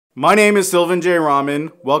My name is Sylvan J.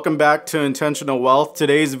 Rahman. Welcome back to Intentional Wealth.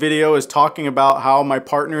 Today's video is talking about how my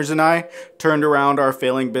partners and I turned around our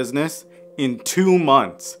failing business in 2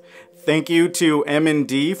 months. Thank you to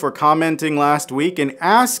M&D for commenting last week and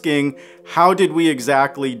asking how did we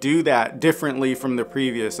exactly do that differently from the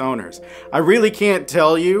previous owners. I really can't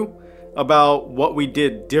tell you about what we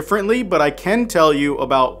did differently, but I can tell you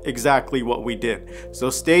about exactly what we did. So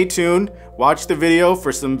stay tuned, watch the video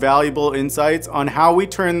for some valuable insights on how we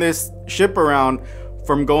turn this ship around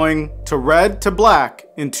from going to red to black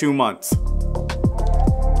in 2 months.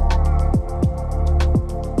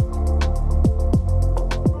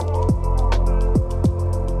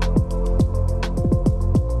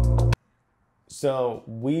 So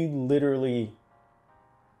we literally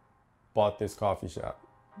bought this coffee shop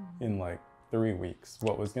in like 3 weeks.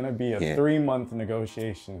 What was gonna be a 3-month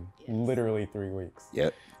negotiation, literally 3 weeks.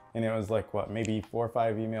 Yep. And it was like what, maybe 4 or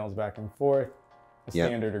 5 emails back and forth, a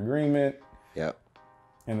standard agreement. Yep.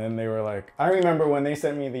 And then they were like, I remember when they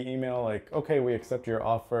sent me the email like, okay, we accept your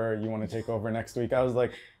offer. You want to take over next week? I was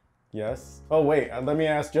like, yes. Oh wait, let me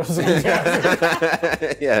ask Joseph.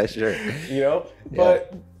 Yeah, sure. You know,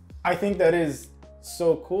 but I think that is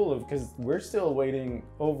so cool because we're still waiting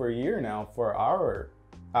over a year now for our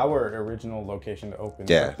original location to open.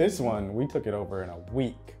 Yeah. But this one, we took it over in a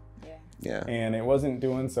week. Yeah. And it wasn't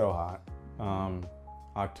doing so hot.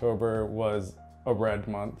 October was a red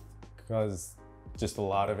month because just a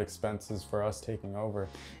lot of expenses for us taking over.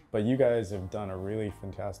 But you guys have done a really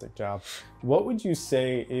fantastic job. What would you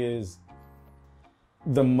say is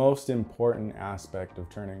the most important aspect of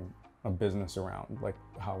turning a business around, like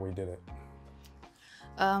how we did it?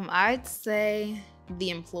 I'd say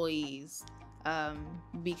the employees,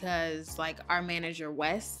 because like our manager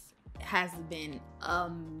Wes has been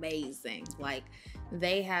amazing. Like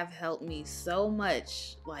they have helped me so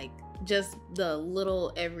much, like just the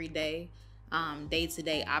little everyday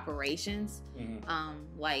day-to-day operations.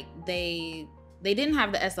 Like they didn't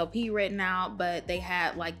have the SOP written out, but they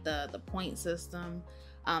had like the point system.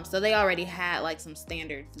 So they already had like some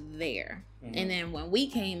standards there. And then when we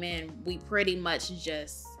came in, we pretty much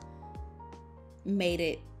just made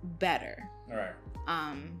it better. All right.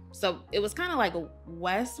 So it was kind of like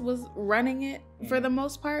Wes was running it for the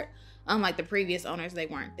most part. Like the previous owners, they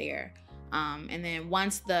weren't there. And then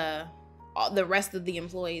once the rest of the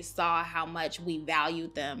employees saw how much we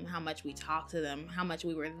valued them, how much we talked to them, how much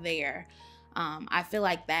we were there, I feel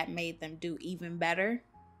like that made them do even better.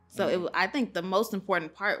 So I think the most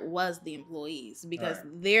important part was the employees because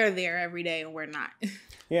they're there every day and we're not.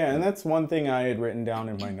 Yeah, and that's one thing I had written down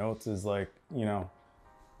in my notes is like, you know,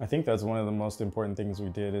 I think that's one of the most important things we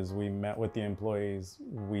did is we met with the employees.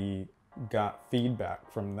 We got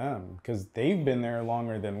feedback from them because they've been there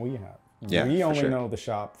longer than we have. Yeah, we only know the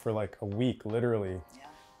shop for like a week, literally,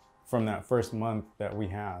 from that first month that we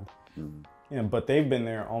had. But they've been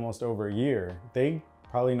there almost over a year. They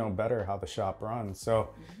probably know better how the shop runs. So,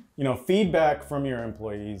 you know, feedback from your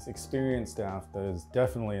employees, experienced staff, that is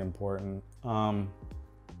definitely important.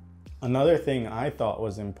 Another thing I thought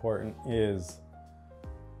was important is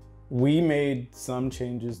we made some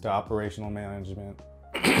changes to operational management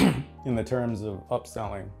in the terms of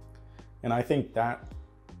upselling. And I think that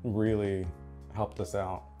really helped us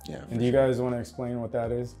out. Yeah. And do you guys want to explain what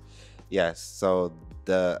that is? Yes. So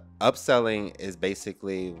the upselling is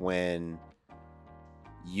basically when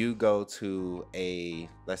you go to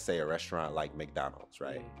let's say a restaurant like McDonald's,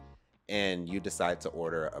 right? And you decide to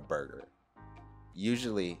order a burger.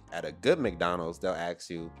 Usually at a good McDonald's, they'll ask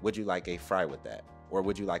you, would you like a fry with that? Or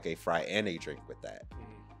would you like a fry and a drink with that?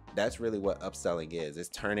 That's really what upselling is. It's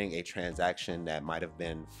turning a transaction that might have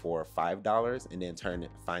been for $5 and then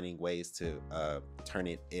finding ways to turn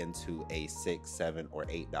it into a $6, $7, or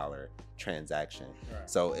 $8 transaction.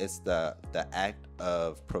 So it's the act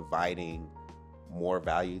of providing more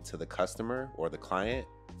value to the customer or the client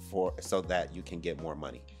so that you can get more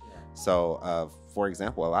money. So for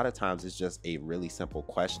example, a lot of times it's just a really simple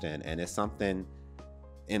question, and it's something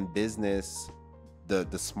in business, the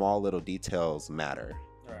small little details matter.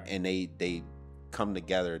 And they come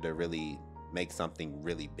together to really make something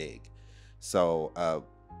really big. So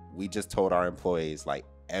we just told our employees, like,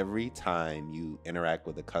 every time you interact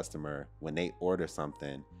with a customer, when they order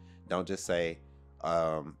something, don't just say,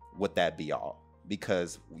 would that be all?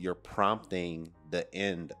 Because you're prompting the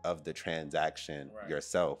end of the transaction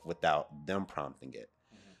yourself without them prompting it.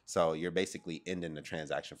 So you're basically ending the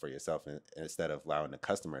transaction for yourself instead of allowing the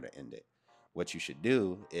customer to end it. What you should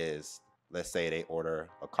do is, let's say they order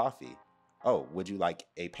a coffee. Oh, would you like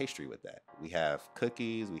a pastry with that? We have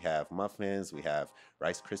cookies, we have muffins, we have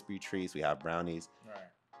Rice Krispie treats, we have brownies.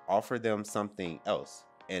 Offer them something else.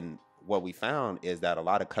 And what we found is that a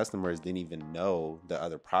lot of customers didn't even know the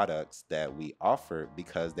other products that we offered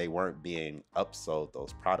because they weren't being upsold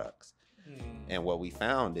those products. And what we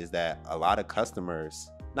found is that a lot of customers,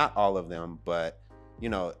 not all of them, but you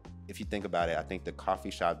know, if you think about it, I think the coffee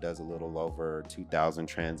shop does a little over 2,000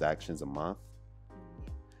 transactions a month.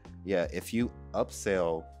 Yeah, if you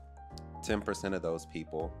upsell 10% of those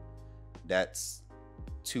people, that's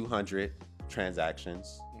 200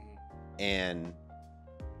 transactions. And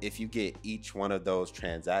if you get each one of those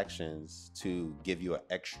transactions to give you an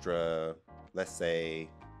extra, let's say,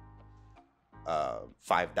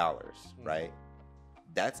 $5, right?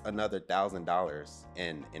 That's another $1,000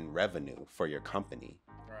 in revenue for your company.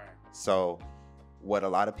 Right. So what a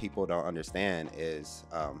lot of people don't understand is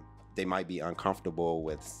they might be uncomfortable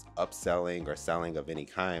with upselling or selling of any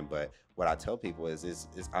kind, but what I tell people is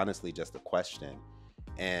honestly just a question.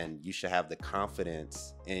 And you should have the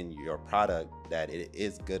confidence in your product that it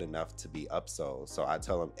is good enough to be upsold. So I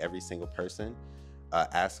tell them, every single person,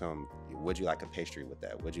 ask them, would you like a pastry with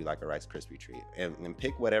that? Would you like a Rice Krispie treat? And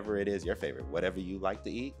pick whatever it is your favorite, whatever you like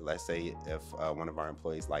to eat. Let's say if one of our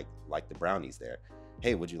employees like the brownies there,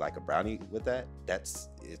 hey, would you like a brownie with that?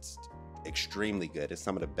 It's extremely good. It's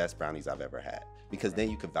some of the best brownies I've ever had, because then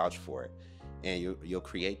you can vouch for it, and you'll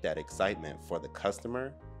create that excitement for the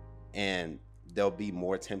customer, and they'll be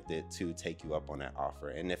more tempted to take you up on that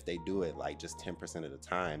offer. And if they do it like just 10% of the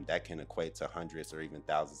time, that can equate to hundreds or even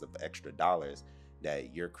thousands of extra dollars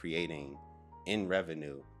that you're creating in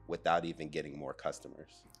revenue without even getting more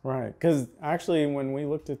customers. Right, because actually when we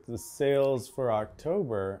looked at the sales for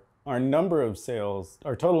October, our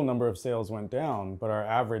total number of sales went down, but our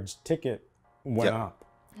average ticket went up.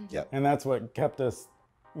 Yep. And that's what kept us,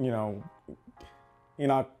 you know, in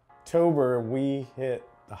October, we hit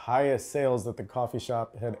the highest sales that the coffee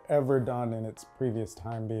shop had ever done in its previous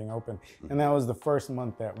time being open. And that was the first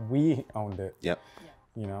month that we owned it. Yep.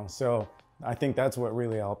 You know, so I think that's what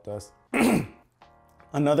really helped us.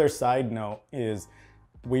 Another side note is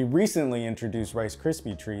we recently introduced Rice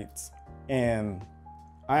Krispie treats, and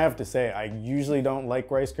I have to say, I usually don't like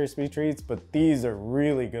Rice Krispie treats, but these are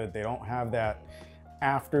really good. They don't have that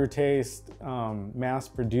aftertaste,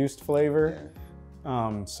 mass-produced flavor.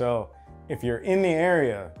 Yeah. So if you're in the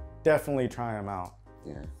area, definitely try them out.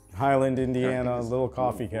 Yeah. Highland, Indiana, little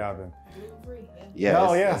coffee cabin. Gluten-free, Yeah,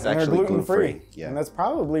 oh yeah, it's and they're actually gluten-free. Yeah. And that's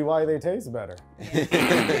probably why they taste better.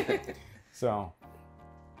 So,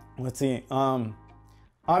 let's see.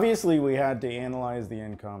 Obviously, we had to analyze the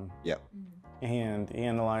income. Yep. And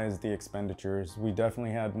analyze the expenditures. We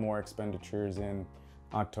definitely had more expenditures in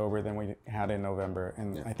October than we had in November.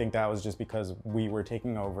 And I think that was just because we were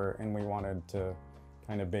taking over and we wanted to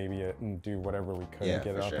kind of baby it and do whatever we could to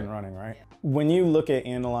get it up and running, right? Yeah. When you look at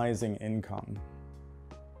analyzing income,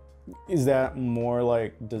 is that more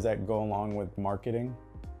like, does that go along with marketing,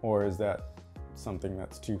 or is that something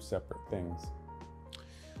that's two separate things?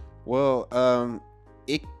 Well,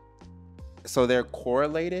 so they're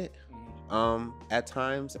correlated at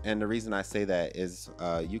times, and the reason I say that is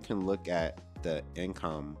you can look at the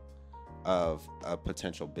income of a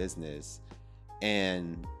potential business,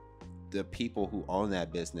 and the people who own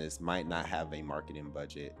that business might not have a marketing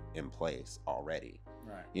budget in place already.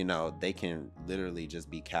 Right. You know, they can literally just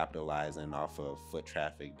be capitalizing off of foot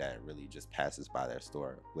traffic that really just passes by their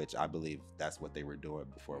store, which I believe that's what they were doing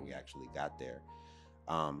before we actually got there.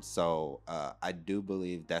 So I do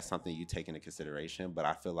believe that's something you take into consideration, but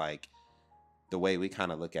I feel like the way we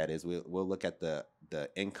kind of look at it is we'll look at the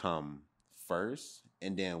income first,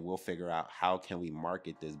 and then we'll figure out how can we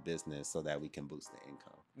market this business so that we can boost the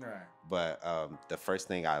income. Right. But the first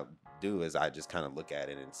thing I do is I just kind of look at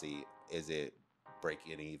it and see, is it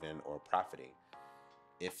breaking even or profiting?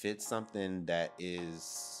 If it's something that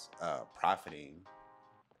is profiting,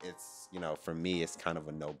 it's, you know, for me, it's kind of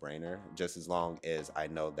a no-brainer, just as long as I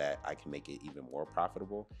know that I can make it even more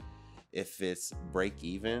profitable. If it's break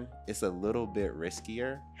even, it's a little bit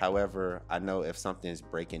riskier. However, I know if something's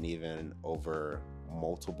breaking even over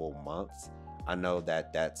multiple months, I know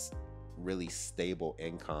that that's really stable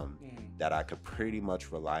income that I could pretty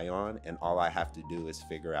much rely on. And all I have to do is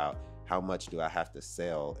figure out how much do I have to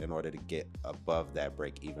sell in order to get above that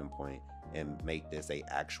break even point and make this a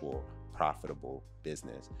actual profitable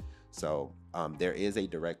business. So there is a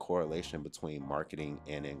direct correlation between marketing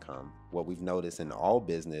and income. What we've noticed in all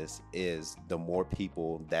business is the more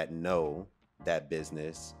people that know that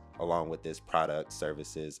business, along with its product,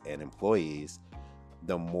 services, and employees,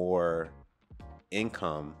 the more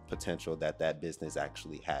income potential that business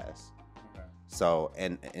actually has. Okay. So,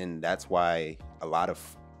 and that's why a lot of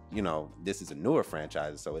you know, this is a newer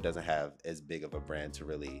franchise, so it doesn't have as big of a brand to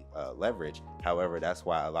really leverage. However, that's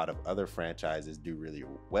why a lot of other franchises do really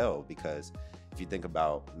well, because if you think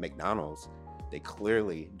about McDonald's, they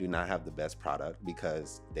clearly do not have the best product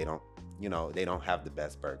because they don't, you know, they don't have the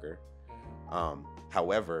best burger.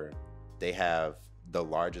 However, they have the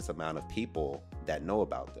largest amount of people that know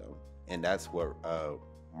about them. And that's what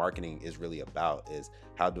marketing is really about, is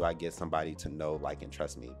how do I get somebody to know, like, and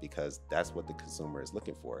trust me? Because that's what the consumer is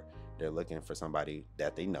looking for. They're looking for somebody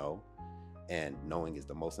that they know, and knowing is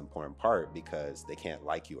the most important part, because they can't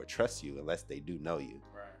like you or trust you unless they do know you.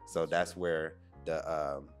 Right. So that's where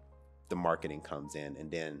the marketing comes in, and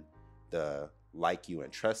then the like you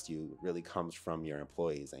and trust you really comes from your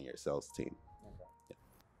employees and your sales team.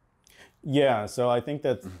 Yeah, so I think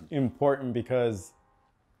that's important, because,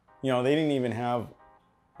 you know, they didn't even have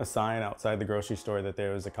a sign outside the grocery store that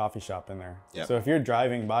there was a coffee shop in there. Yep. So if you're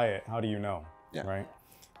driving by it, how do you know? Yeah. Right?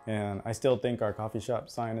 And I still think our coffee shop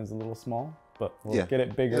sign is a little small, but we'll get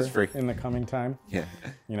it bigger in the coming time. Yeah.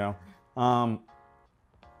 You know?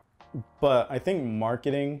 But I think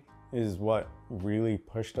marketing is what really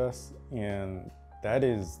pushed us, and that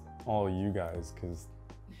is all you guys, because,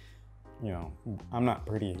 you know, I'm not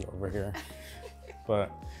pretty over here, but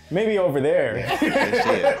maybe over there.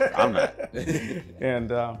 Yeah, I'm not.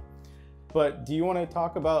 And, but do you want to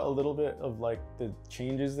talk about a little bit of like the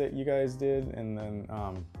changes that you guys did, and then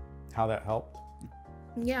how that helped?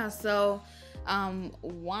 Yeah, so so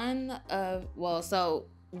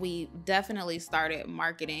we definitely started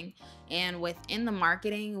marketing, and within the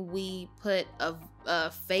marketing, we put a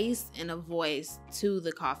face and a voice to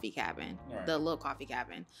the coffee cabin, the little coffee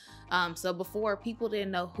cabin. So before, people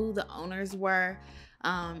didn't know who the owners were.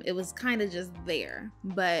 It was kind of just there.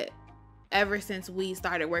 But ever since we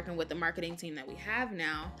started working with the marketing team that we have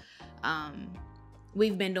now,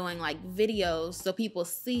 we've been doing like videos so people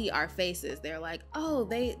see our faces. They're like, oh,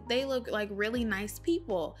 they look like really nice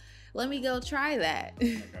people. Let me go try that.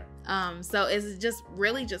 Okay. So it's just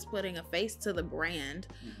really just putting a face to the brand.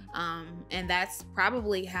 And that's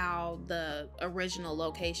probably how the original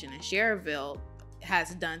location in Cherville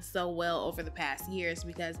has done so well over the past years,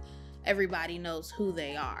 because everybody knows who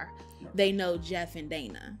they are. Right. They know Jeff and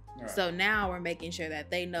Dana. Right. So now we're making sure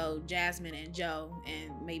that they know Jasmine and Joe,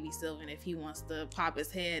 and maybe Sylvan if he wants to pop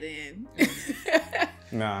his head in.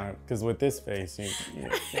 Nah, because with this face,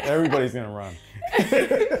 everybody's gonna run.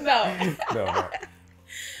 No.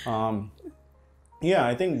 Yeah,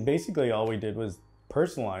 I think basically all we did was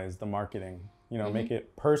personalize the marketing. You know, make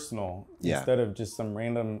it personal instead of just some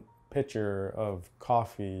random picture of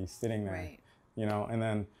coffee sitting there. Right. You know, and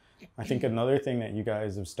then I think another thing that you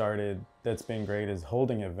guys have started that's been great is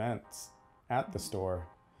holding events at the store.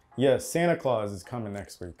 Yes, Santa Claus is coming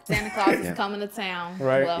next week. Santa Claus is coming to town.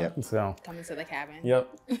 Right? Well, so coming to the cabin. Yep.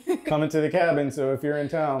 Coming to the cabin, so if you're in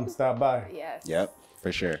town, stop by. Yes. Yep,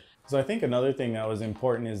 for sure. So I think another thing that was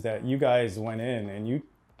important is that you guys went in and you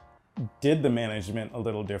did the management a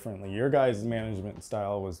little differently. Your guys' management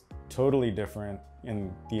style was totally different,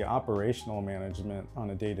 and the operational management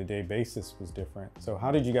on a day-to-day basis was different. So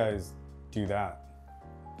how did you guys do that?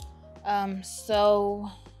 So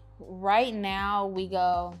right now we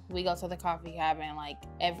go to the coffee cabin like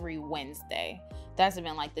every Wednesday. That's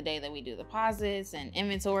been like the day that we do deposits and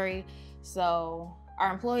inventory. So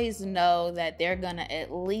our employees know that they're gonna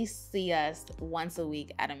at least see us once a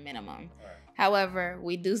week at a minimum. Right. However,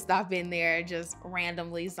 we do stop in there just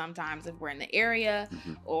randomly sometimes if we're in the area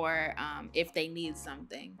or if they need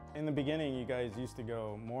something. In the beginning, you guys used to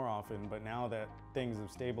go more often, but now that things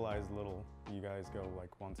have stabilized a little, you guys go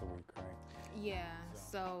like once a week, right? Yeah,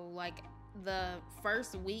 so like the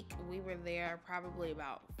first week we were there probably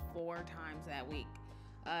about 4 times that week.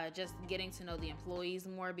 Just getting to know the employees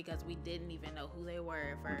more, because we didn't even know who they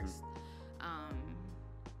were at first.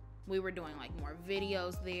 We were doing like more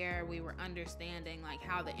videos there. We were understanding like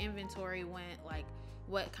how the inventory went, like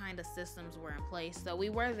what kind of systems were in place. So we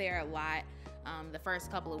were there a lot the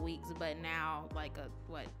first couple of weeks, but now like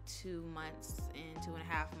 2 months in,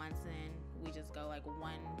 2.5 months in, we just go like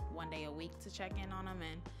one day a week to check in on them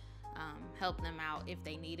and help them out if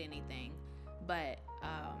they need anything. But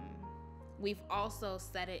we've also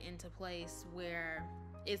set it into place where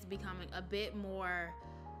it's becoming a bit more,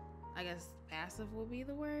 I guess passive would be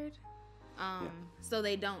the word. So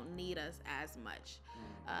they don't need us as much.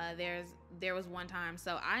 There was one time,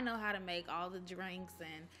 so I know how to make all the drinks,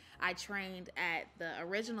 and I trained at the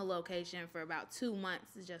original location for about 2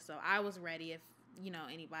 months just so I was ready if,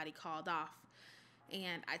 anybody called off.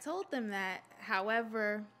 And I told them that.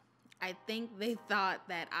 However, I think they thought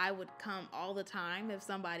that I would come all the time if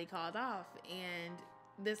somebody called off, and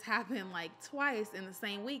this happened like twice in the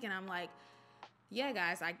same week, and I'm like, yeah,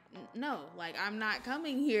 guys, no, like, I'm not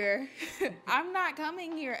coming here. I'm not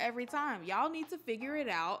coming here every time. Y'all need to figure it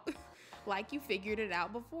out like you figured it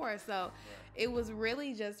out before. So it was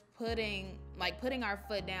really just putting our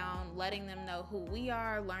foot down, letting them know who we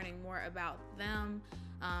are, learning more about them.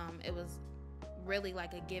 It was really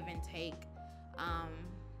like a give and take.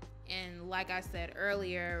 And like I said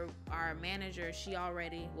earlier, our manager,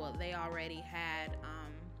 they already had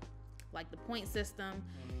like the point system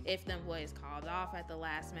if the employees called off at the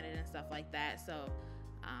last minute and stuff like that. So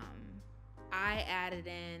I added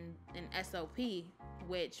in an SOP,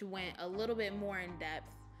 which went a little bit more in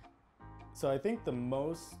depth. So I think the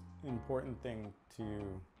most important thing to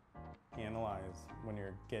analyze when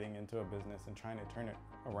you're getting into a business and trying to turn it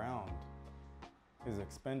around is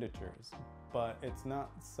expenditures, but it's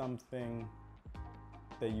not something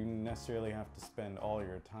that you necessarily have to spend all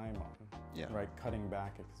your time on, right? Cutting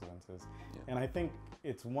back expenses. Yeah. And I think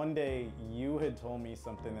it's one day you had told me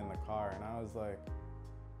something in the car and I was like,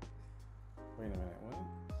 wait a minute, what?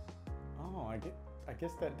 Oh, I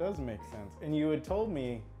guess that does make sense. And you had told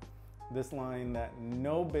me this line that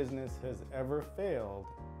no business has ever failed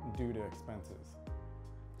due to expenses,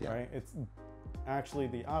 right? It's actually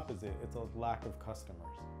the opposite. It's a lack of customers.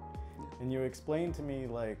 And you explained to me,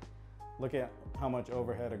 like, look at how much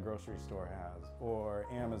overhead a grocery store has, or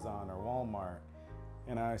Amazon or Walmart.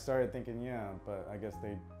 And I started thinking, yeah, but I guess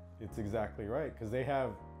it's exactly right, because they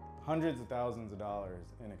have hundreds of thousands of dollars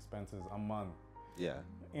in expenses a month. Yeah.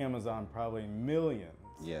 Amazon probably millions.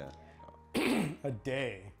 Yeah. A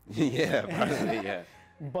day. Yeah, probably, yeah.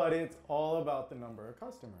 But it's all about the number of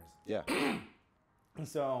customers. Yeah. And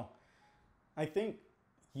so I think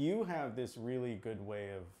you have this really good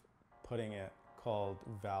way of putting it called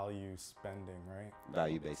value spending, right?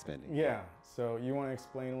 Value-based spending. Yeah. So you want to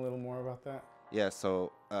explain a little more about that? Yeah.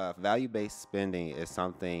 So value-based spending is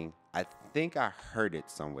something, I think I heard it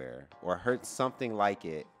somewhere or heard something like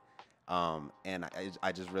it. And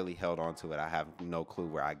I just really held on to it. I have no clue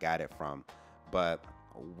where I got it from. But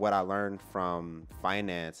what I learned from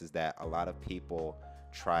finance is that a lot of people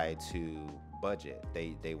try to budget.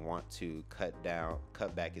 They want to cut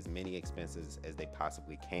back as many expenses as they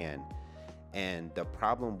possibly can. And the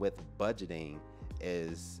problem with budgeting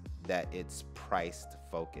is that it's price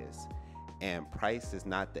focused. And price is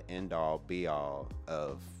not the end all be all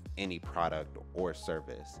of any product or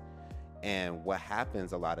service. And what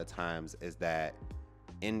happens a lot of times is that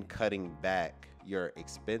in cutting back your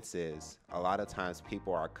expenses, a lot of times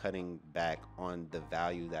people are cutting back on the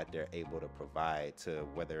value that they're able to provide to,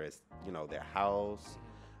 whether it's, their house,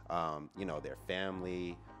 their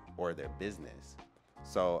family, or their business.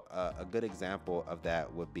 So a good example of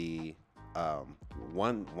that would be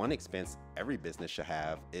one expense every business should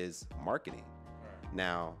have is marketing. Right.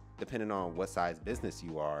 Now, depending on what size business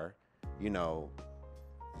you are,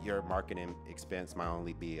 your marketing expense might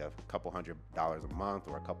only be a couple $100 a month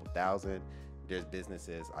or a couple thousand. There's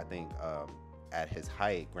businesses, I think at his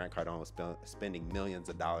height, Grant Cardone was spending millions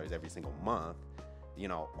of dollars every single month,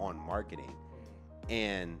 on marketing.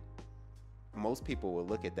 And most people will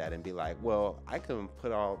look at that and be like, well, I can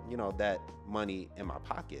put all, that money in my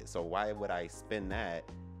pocket. So why would I spend that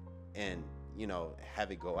and, have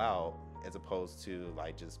it go out as opposed to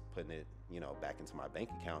like just putting it, back into my bank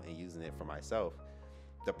account and using it for myself?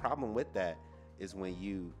 The problem with that is when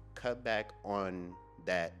you cut back on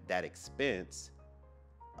that expense,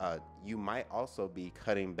 you might also be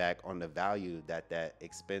cutting back on the value that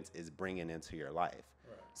expense is bringing into your life.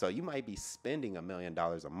 Right. So you might be spending $1 million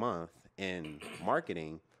a month in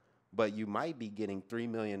marketing, but you might be getting $3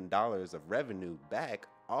 million of revenue back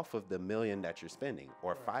off of the $1 million that you're spending,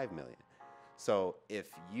 or $5 million. So if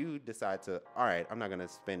you decide to, all right, I'm not going to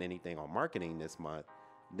spend anything on marketing this month,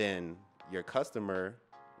 then your customer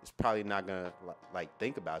is probably not gonna like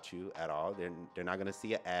think about you at all. They're not gonna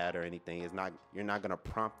see an ad or anything. You're not gonna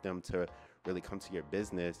prompt them to really come to your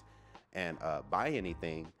business and buy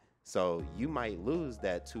anything. So you might lose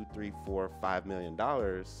that $2, $3, $4, $5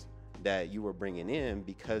 million that you were bringing in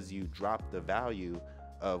because you dropped the value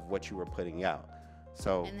of what you were putting out.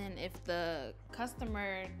 So, and then if the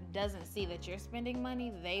customer doesn't see that you're spending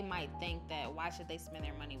money, they might think that why should they spend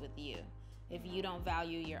their money with you? If you don't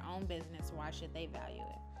value your own business, why should they value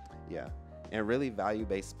it? Yeah. And really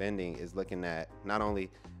value-based spending is looking at not only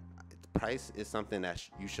price is something that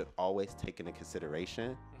you should always take into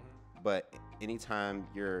consideration, but anytime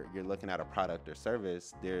you're looking at a product or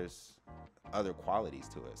service, there's other qualities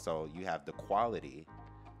to it. So you have the quality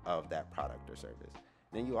of that product or service.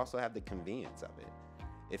 Then you also have the convenience of it.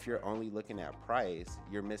 If you're only looking at price,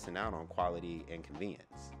 you're missing out on quality and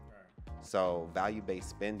convenience. So value-based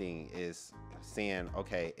spending is saying,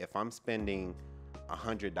 okay, if I'm spending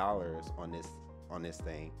 $100 on this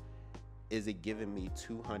thing, is it giving me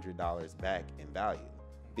 $200 back in value?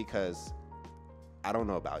 Because I don't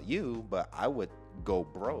know about you, but I would go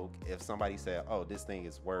broke if somebody said, oh, this thing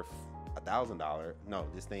is worth $1,000. No,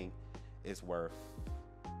 this thing is worth,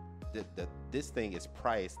 this thing is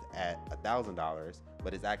priced at $1,000,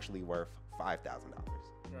 but it's actually worth $5,000.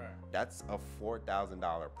 Right. That's a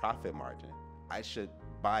 $4,000 profit margin. I should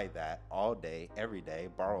buy that all day, every day,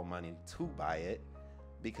 borrow money to buy it,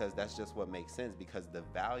 because that's just what makes sense, because the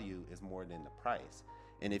value is more than the price.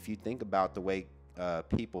 And if you think about the way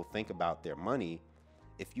people think about their money,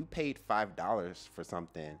 if you paid $5 for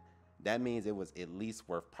something, that means it was at least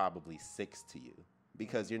worth probably $6 to you,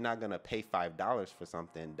 because you're not going to pay $5 for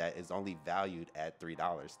something that is only valued at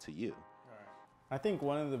 $3 to you. I think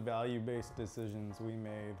one of the value-based decisions we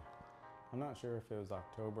made, I'm not sure if it was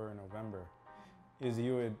October or November, is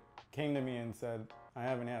you had came to me and said, I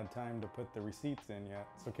haven't had time to put the receipts in yet,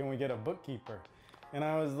 so can we get a bookkeeper? And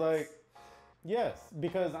I was like, yes,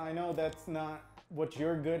 because I know that's not what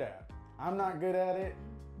you're good at. I'm not good at it.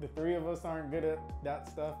 The three of us aren't good at that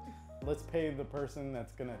stuff. Let's pay the person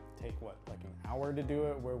that's gonna take what, like an hour to do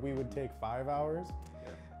it, where we would take 5 hours.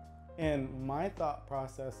 Yeah. And my thought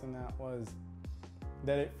process in that was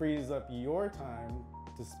that it frees up your time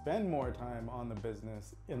to spend more time on the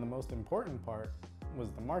business. And the most important part was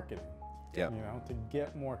the marketing. Yeah. You know, to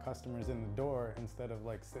get more customers in the door instead of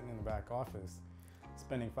like sitting in the back office,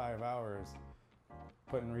 spending 5 hours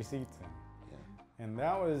putting receipts in. Yeah. And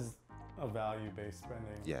that was a value-based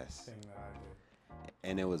spending thing that I did.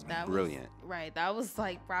 And it was brilliant. Right. That was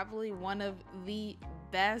like probably one of the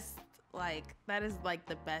best, like that is like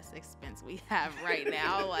the best expense we have right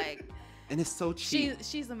now. Like, and it's so cheap.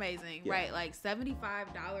 She's amazing, right? Like $75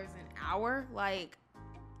 an hour. Like,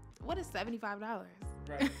 what is $75?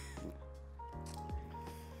 Right.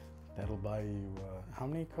 That'll buy you how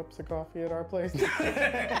many cups of coffee at our place?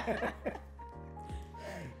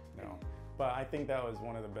 No, but I think that was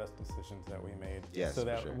one of the best decisions that we made. Yes, so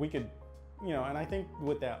that for sure. we could, you know, and I think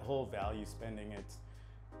with that whole value spending, it's,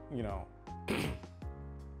 you know,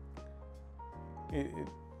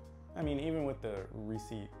 I mean, even with the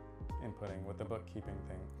receipt inputting, with the bookkeeping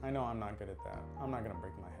thing, I know I'm not good at that. I'm not gonna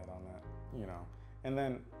break my head on that, you know. And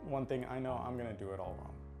then one thing I know, I'm gonna do it all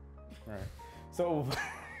wrong, right? So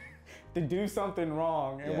to do something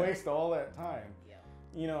wrong and waste all that time,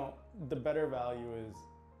 you know, the better value is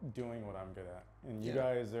doing what I'm good at. And you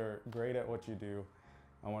guys are great at what you do.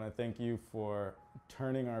 I want to thank you for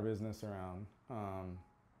turning our business around.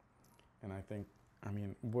 And I think, I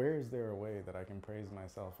mean, where is there a way that I can praise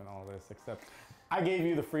myself in all this except I gave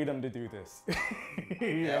you the freedom to do this.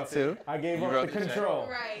 You know, too. I gave up the control.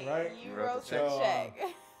 Right. You wrote the check.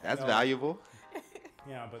 That's valuable.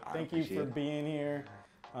 Yeah, but thank you for being here.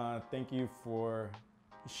 Thank you for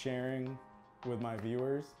sharing with my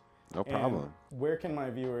viewers. No problem. And where can my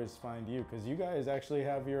viewers find you? Because you guys actually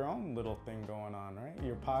have your own little thing going on, right?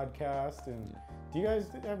 Your podcast. And do you guys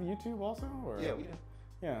have YouTube also? Or? Yeah, we do.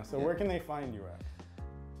 Yeah, so where can they find you at?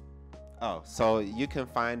 Oh, so you can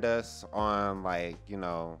find us on, like, you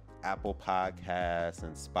know, Apple Podcasts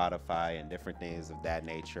and Spotify and different things of that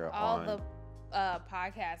nature. All the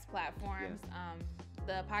podcast platforms.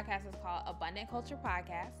 The podcast is called Abundant Culture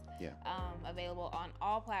Podcast. Yeah. Available on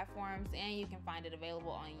all platforms, and you can find it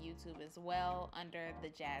available on YouTube as well under the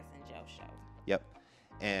Jazz and Joe Show. Yep.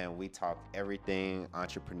 And we talk everything: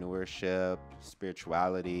 entrepreneurship,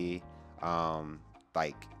 spirituality,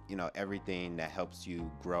 like, you know, everything that helps you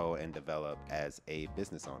grow and develop as a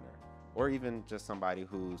business owner, or even just somebody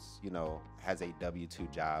who's, you know, has a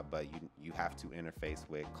W-2 job, but you have to interface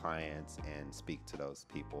with clients and speak to those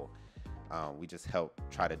people. We just help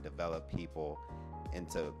try to develop people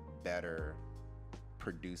into better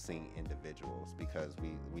producing individuals, because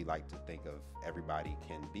we like to think of everybody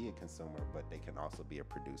can be a consumer, but they can also be a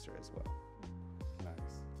producer as well.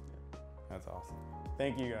 Nice. Yeah. That's awesome.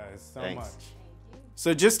 Thank you guys so much.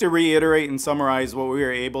 So just to reiterate and summarize what we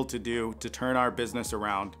were able to do to turn our business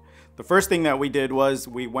around. The first thing that we did was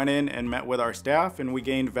we went in and met with our staff, and we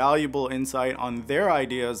gained valuable insight on their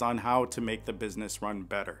ideas on how to make the business run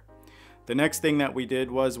better. The next thing that we did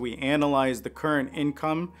was we analyzed the current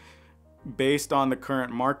income based on the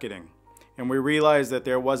current marketing. And we realized that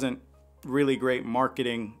there wasn't really great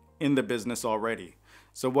marketing in the business already.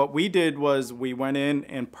 So what we did was we went in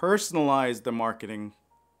and personalized the marketing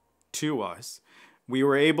to us. We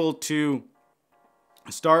were able to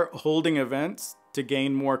start holding events to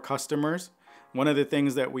gain more customers. One of the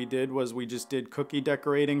things that we did was we just did cookie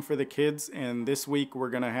decorating for the kids, and this week we're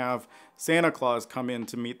gonna have Santa Claus come in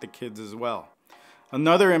to meet the kids as well.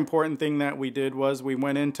 Another important thing that we did was we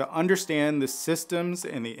went in to understand the systems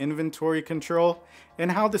and the inventory control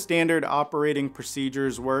and how the standard operating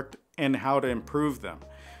procedures worked and how to improve them.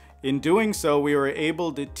 In doing so, we were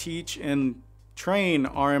able to teach and train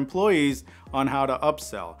our employees on how to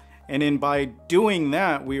upsell. And by doing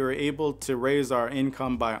that, we were able to raise our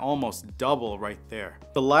income by almost double right there.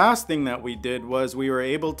 The last thing that we did was we were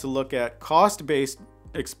able to look at cost-based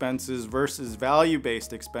expenses versus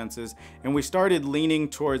value-based expenses, and we started leaning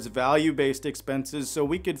towards value-based expenses so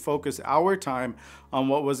we could focus our time on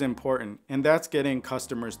what was important, and that's getting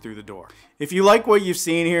customers through the door. If you like what you've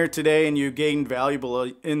seen here today and you gained valuable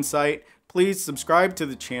insight, please subscribe to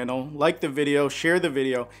the channel, like the video, share the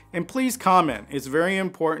video, and please comment. It's very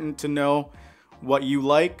important to know what you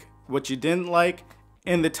like, what you didn't like,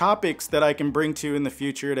 and the topics that I can bring to you in the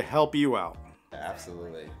future to help you out.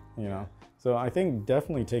 Absolutely. You know, so I think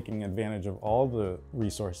definitely taking advantage of all the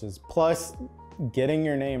resources, plus getting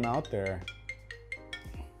your name out there.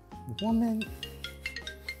 Woman.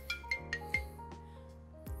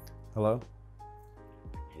 Hello?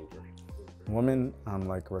 Woman, I'm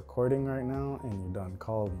like recording right now and you done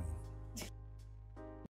called me.